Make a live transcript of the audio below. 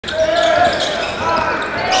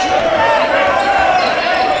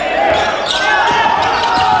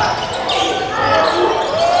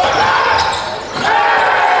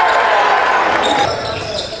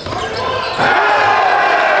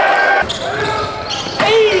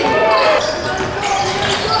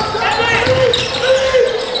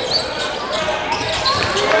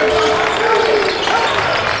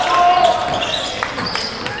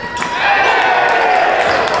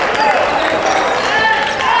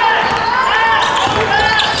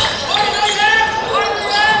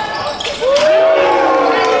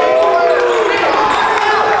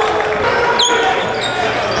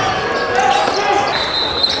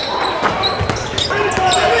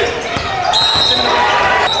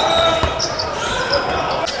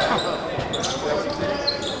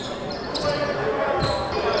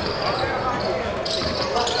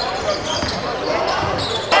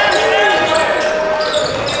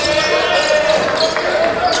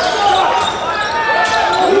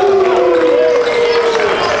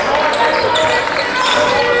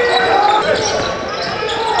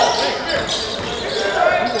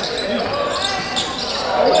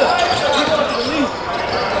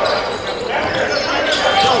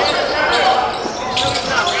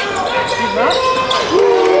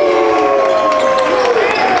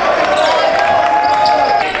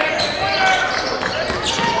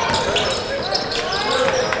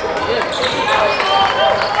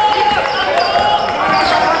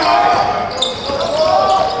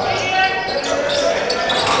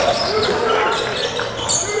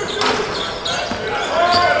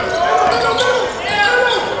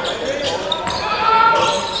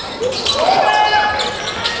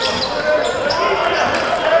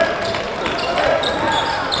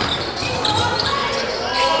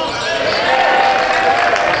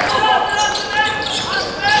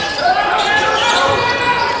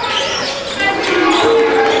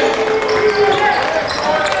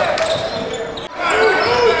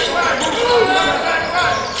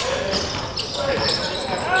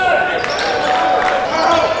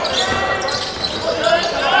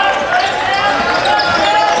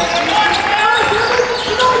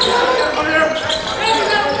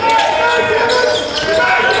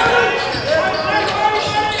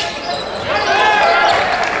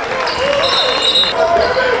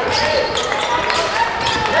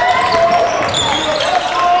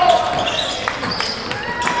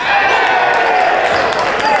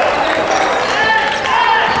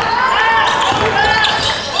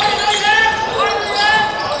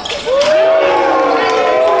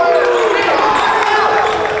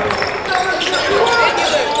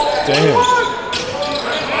Damn.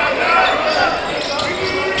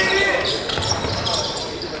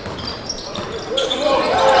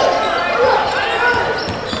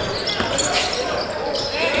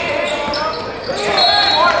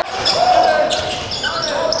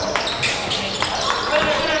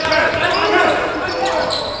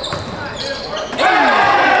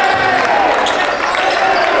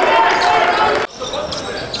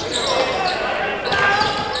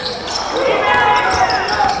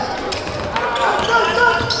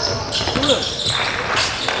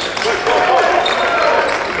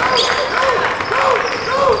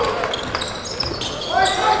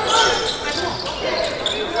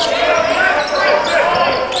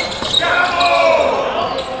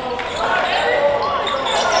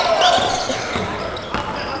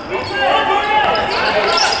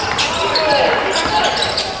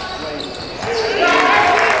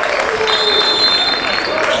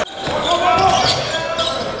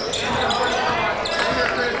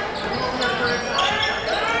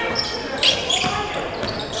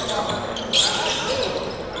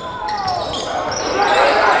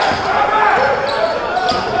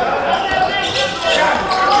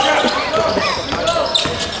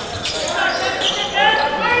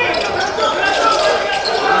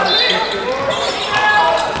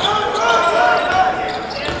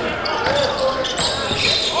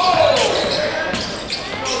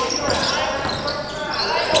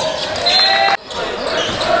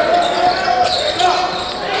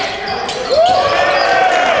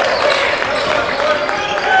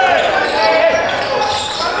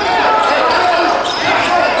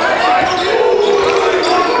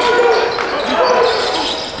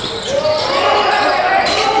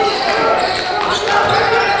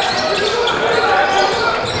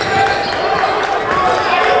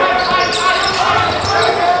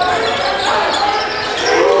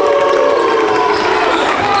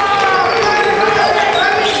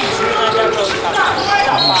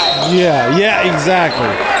 Yeah,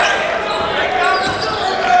 exactly.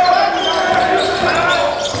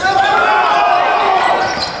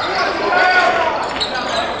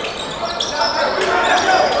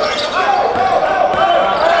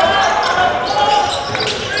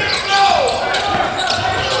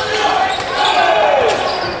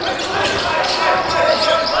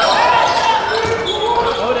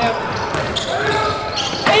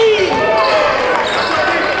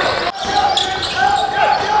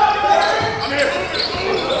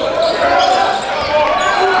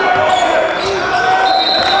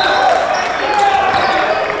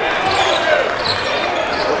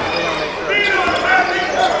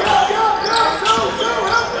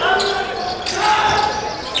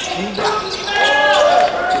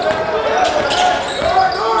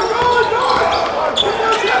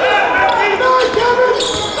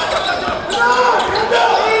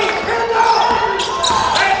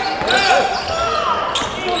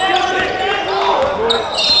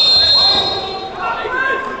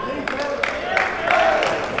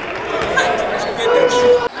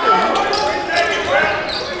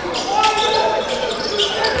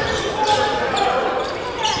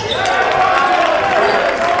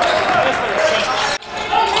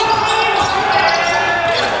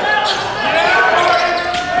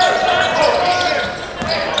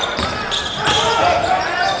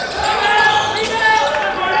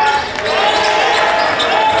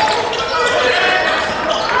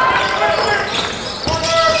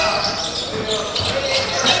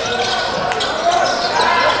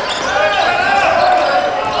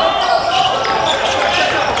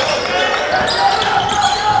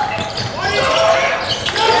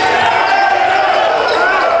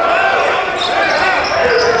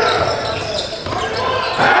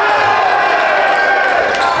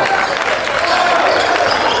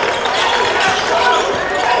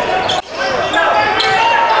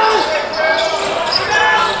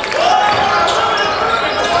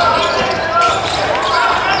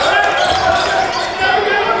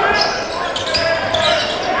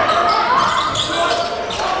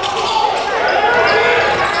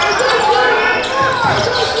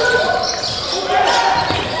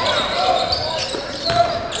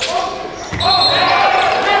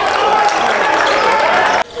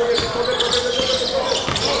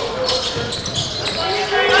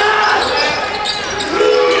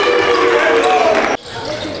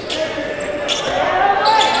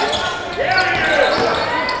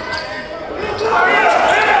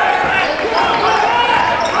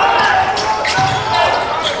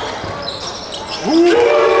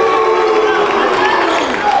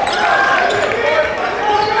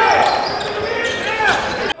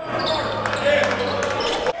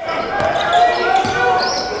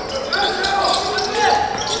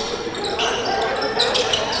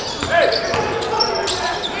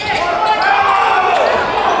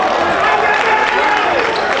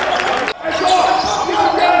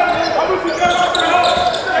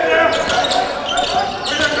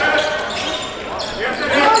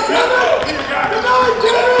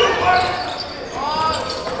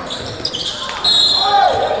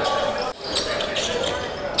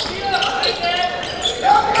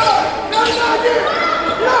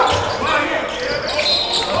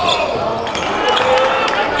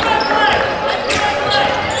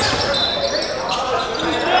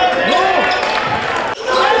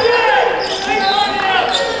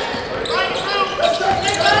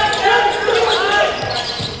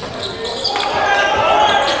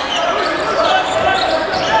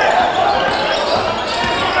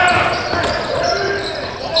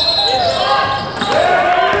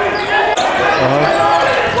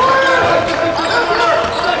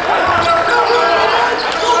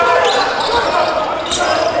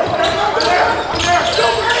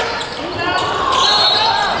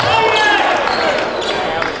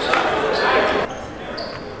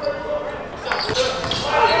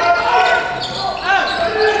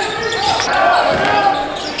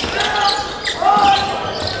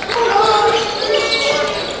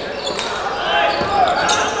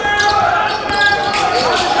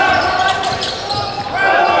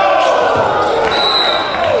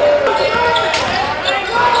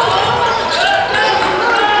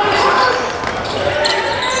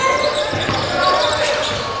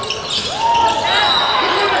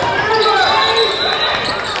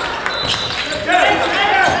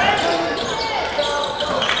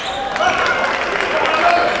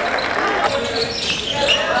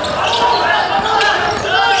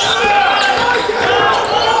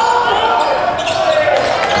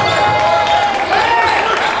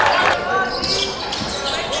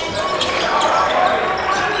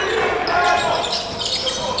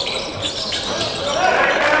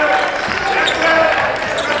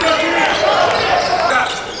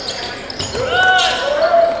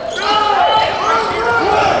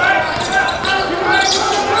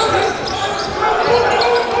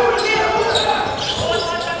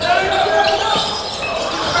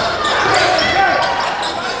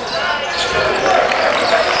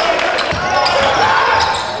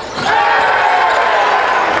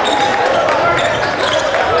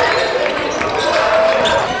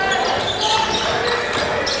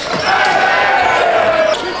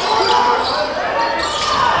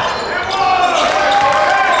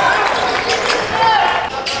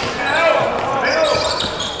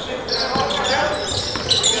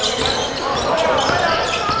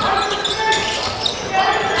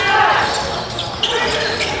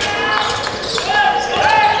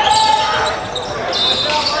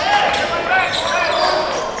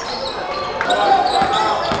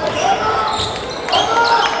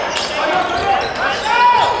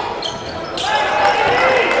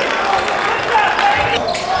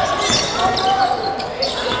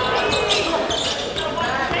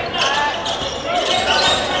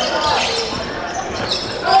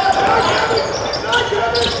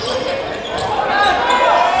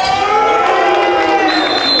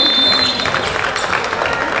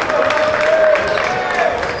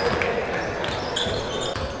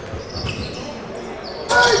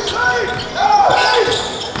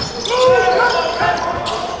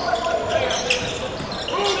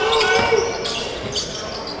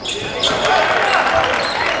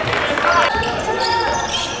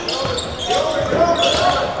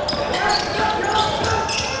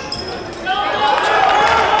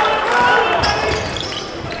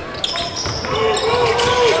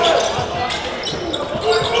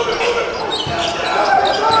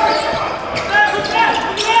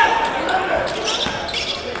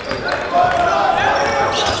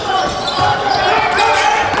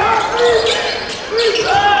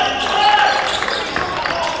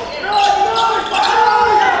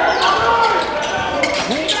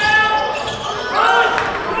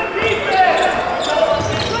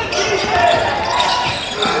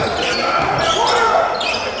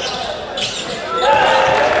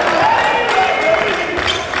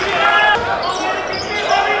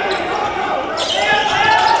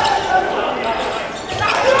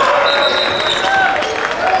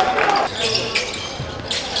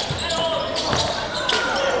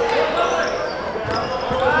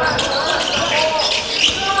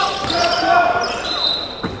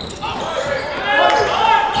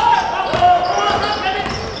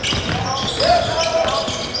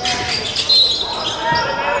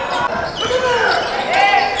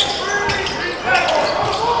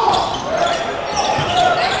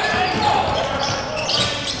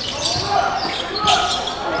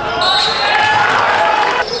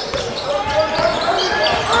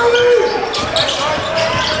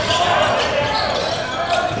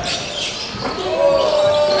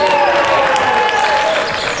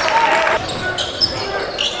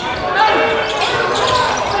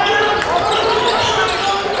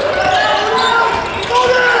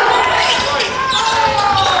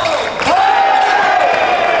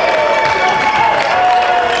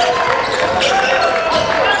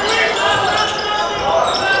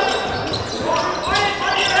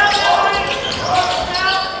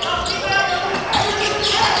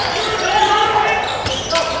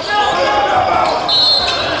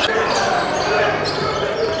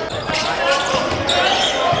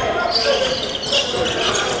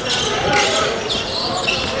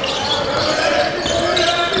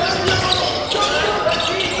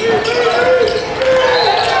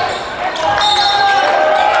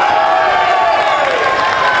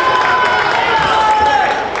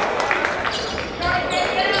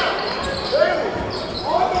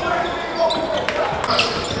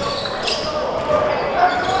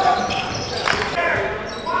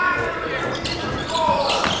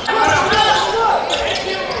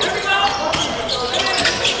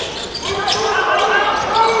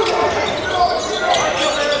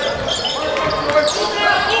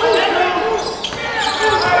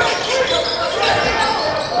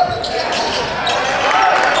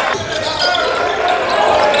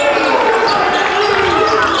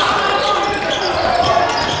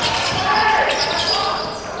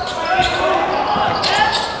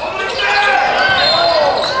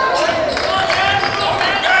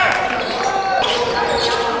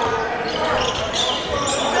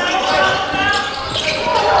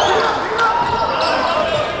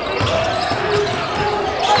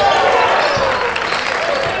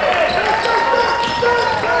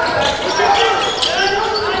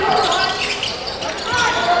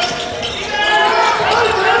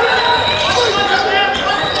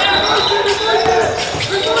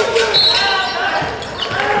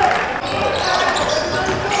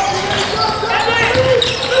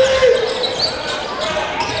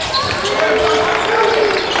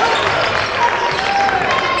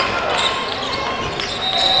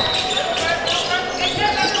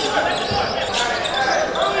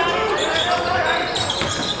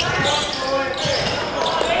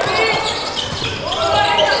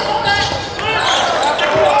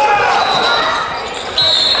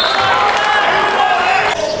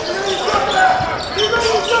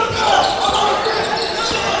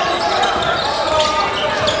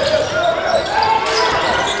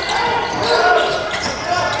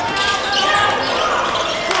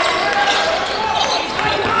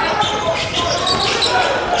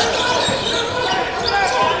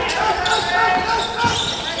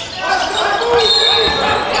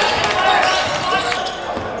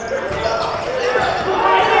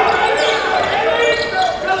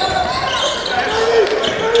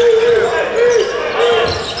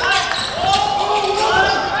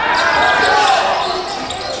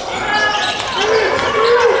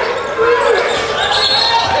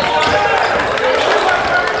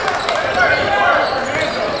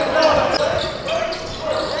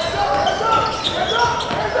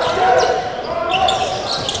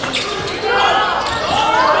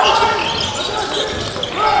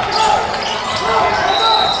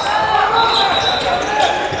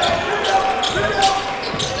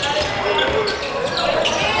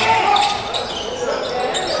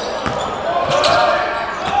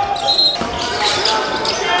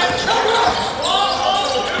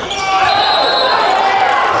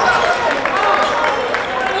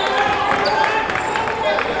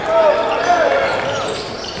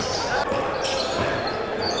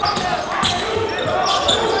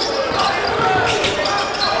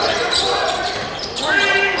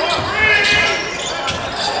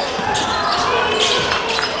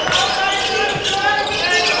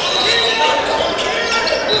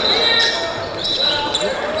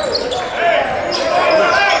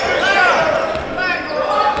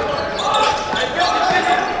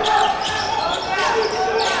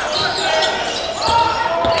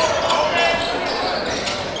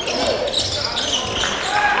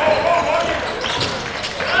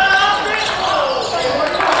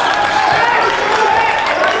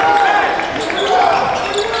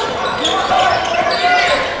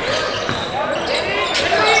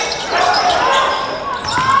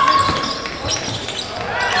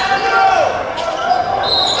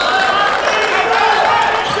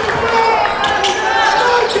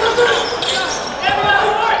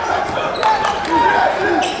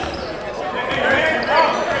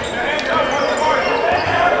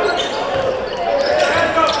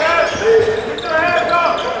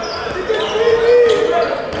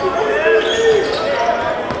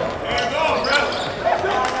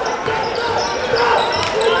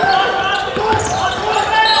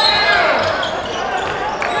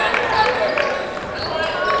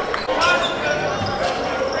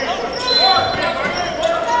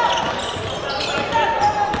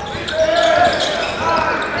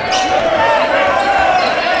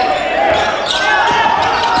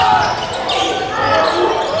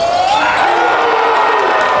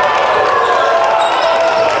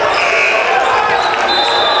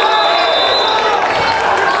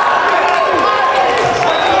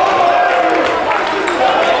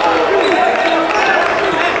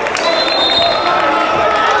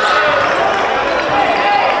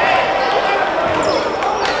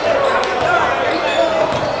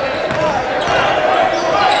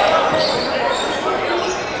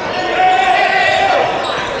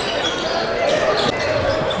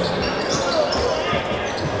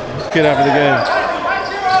 kid after the game.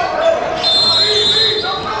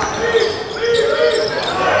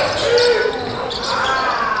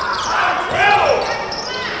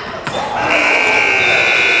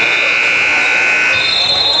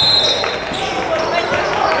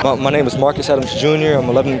 My name is Marcus Adams Jr. I'm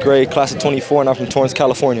 11th grade, class of 24, and I'm from Torrance,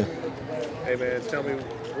 California. Hey man, tell me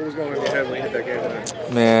what was going on in your head when you hit that game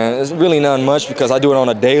tonight? Man, it's really not much because I do it on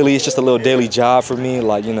a daily. It's just a little daily job for me.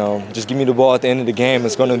 Like, you know, just give me the ball at the end of the game.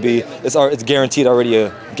 It's going to be, it's guaranteed already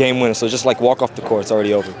a game winner. So just like walk off the court, it's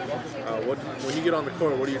already over. When you get on the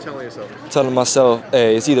court, what are you telling yourself? Telling myself,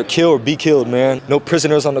 hey, it's either kill or be killed, man. No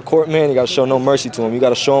prisoners on the court, man. You got to show no mercy to them. You got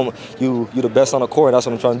to show them you the best on the court. That's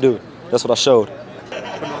what I'm trying to do. That's what I showed.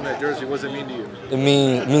 Putting on that jersey, what does it mean to you? It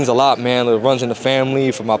means a lot, man. It runs in the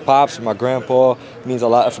family, for my pops, for my grandpa. It means a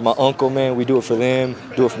lot for my uncle, man. We do it for them,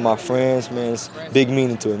 do it for my friends, man. It's big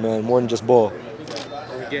meaning to it, man, more than just ball.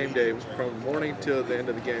 On game day, from morning till the end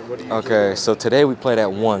of the game, what do you Okay, so today we played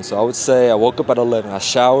at 1. So I would say I woke up at 11. I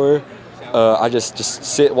shower. I just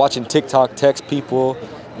sit watching TikTok, text people,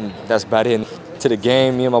 and that's about it. To the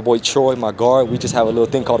game, me and my boy Troy, my guard, we just have a little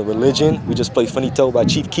thing called a religion. We just play Funny Toe by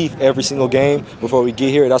Chief Keef every single game before we get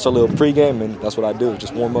here. That's our little pregame, and that's what I do.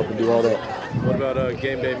 Just warm up and do all that. What about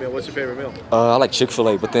game day meal? What's your favorite meal? I like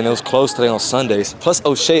Chick-fil-A, but then it was closed today on Sundays. Plus,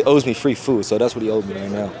 O'Shea owes me free food, so that's what he owed me right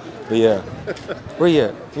now. But yeah, where you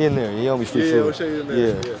at? He in there. He owe me free food. Yeah, O'Shea in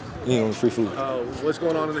there. Yeah. He owe me free food. What's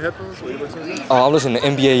going on in the headphones? What are you listening to? I'm listening to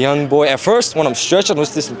NBA Youngboy. At first, when I'm stretching, I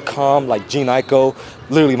listen to some calm, like Gene Aiko,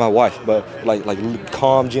 literally my wife, but like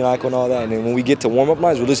calm Gene Aiko and all that. And then when we get to warm-up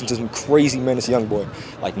lines, we listen to some crazy Menace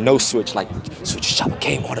Youngboy, like no switch, like switch shot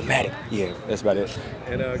game automatic. Yeah, that's about it.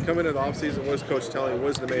 And coming into the offseason, what's coach telling you?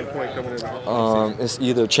 What's the main point coming into the offseason? It's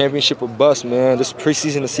either championship or bust, man. This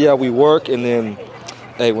preseason to see how we work, and then,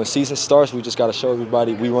 hey, when season starts, we just got to show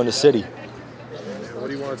everybody we run the city. What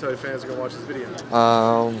do you want to tell your fans who are going to watch this video?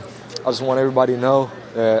 I just want everybody to know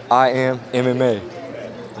that I am MMA.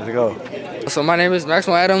 Let's go. So my name is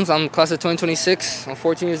Maxwell Adams. I'm class of 2026. I'm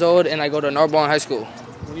 14 years old, and I go to Narbonne High School.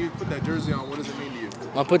 When you put that jersey on, what does it mean to you?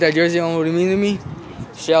 When I put that jersey on, what does it mean to me?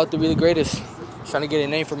 Shout out to be the greatest. Trying to get a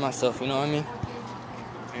name for myself, you know what I mean?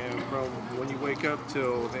 And from when you wake up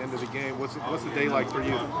till the end of the game, what's the day like for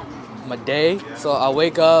you? My day? So I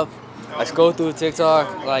wake up, I scroll through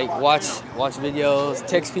TikTok, like watch videos,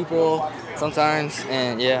 text people sometimes,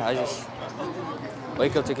 and yeah, I just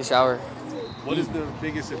wake up, take a shower. What is the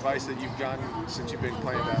biggest advice that you've gotten since you've been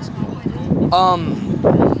playing basketball?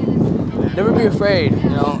 Never be afraid, you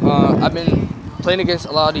know. I've been playing against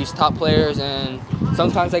a lot of these top players, and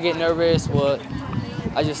sometimes I get nervous, but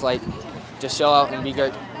I just show out and be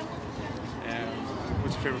great. And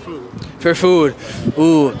what's your favorite food? Favorite food?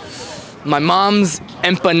 Ooh, my mom's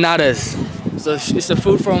empanadas. So it's a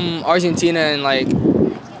food from Argentina, and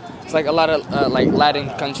it's like a lot of Latin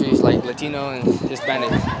countries, like Latino and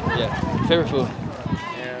Hispanic. Yeah, favorite food.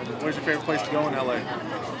 And where's your favorite place to go in LA?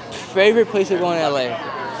 Favorite place to go in LA?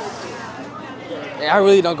 I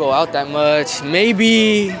really don't go out that much.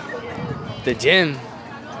 Maybe the gym.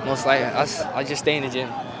 Most likely, I just stay in the gym.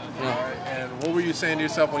 You know. And what were you saying to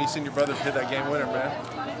yourself when you seen your brother hit that game winner, man?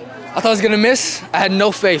 I thought I was gonna miss. I had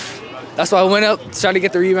no faith. That's why I went up, tried to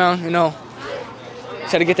get the rebound. You know,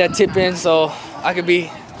 tried to get that tip in so I could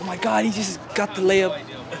be. Oh my God, he just got the layup.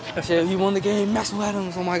 Shit, he won the game. Maxwell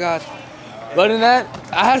Adams. Oh my God. But other than that,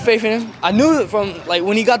 I had faith in him. I knew it from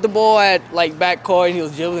when he got the ball at backcourt and he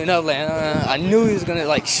was dribbling up. I knew he was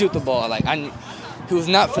gonna shoot the ball. He was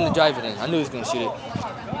not finna drive it in. I knew he was gonna shoot it.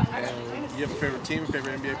 And you have a favorite team,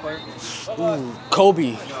 favorite NBA player? Ooh,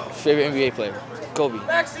 Kobe, favorite NBA player. Kobe. All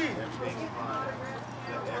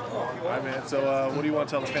right, man. So, what do you want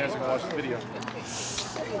to tell the fans who can watch this video?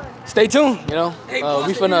 Stay tuned. You know,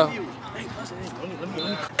 we finna.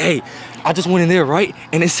 Hey, I just went in there, right?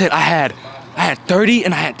 And it said I had 30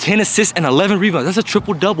 and I had 10 assists and 11 rebounds. That's a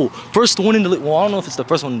triple-double. First one in the league. Well, I don't know if it's the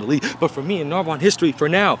first one in the league, but for me in Narbonne history for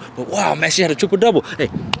now. But wow, man, she had a triple-double. Hey,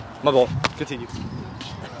 my ball. Continue.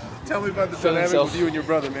 Tell me about the dynamic with you and your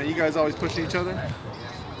brother, man. You guys always pushing each other?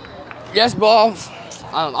 Yes, boss.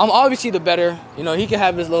 I'm obviously the better. You know, he can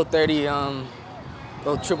have his little 30,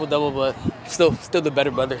 little triple-double, but still the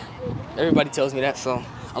better brother. Everybody tells me that, so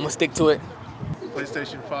I'm gonna stick to it.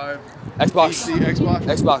 PlayStation 5, Xbox. PC, Xbox?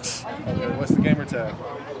 Xbox. Okay, what's the gamer tag?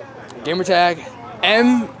 Gamer tag,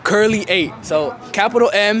 M8. So capital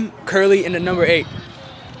M, curly, and the number 8.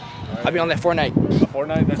 Right. I'll be on that Fortnite.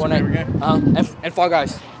 Fortnite? That's your favorite game? And Fall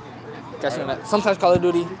Guys. That's right. Sometimes Call of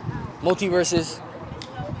Duty, multiverses,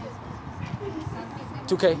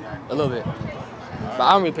 2K, a little bit. But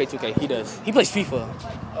I don't really play 2K. He does. He plays FIFA.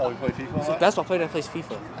 Oh, you play FIFA? So that's my player that plays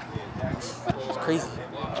FIFA. It's crazy.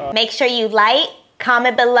 Make sure you like,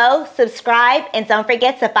 comment below, subscribe, and don't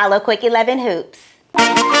forget to follow Quick 11 Hoops.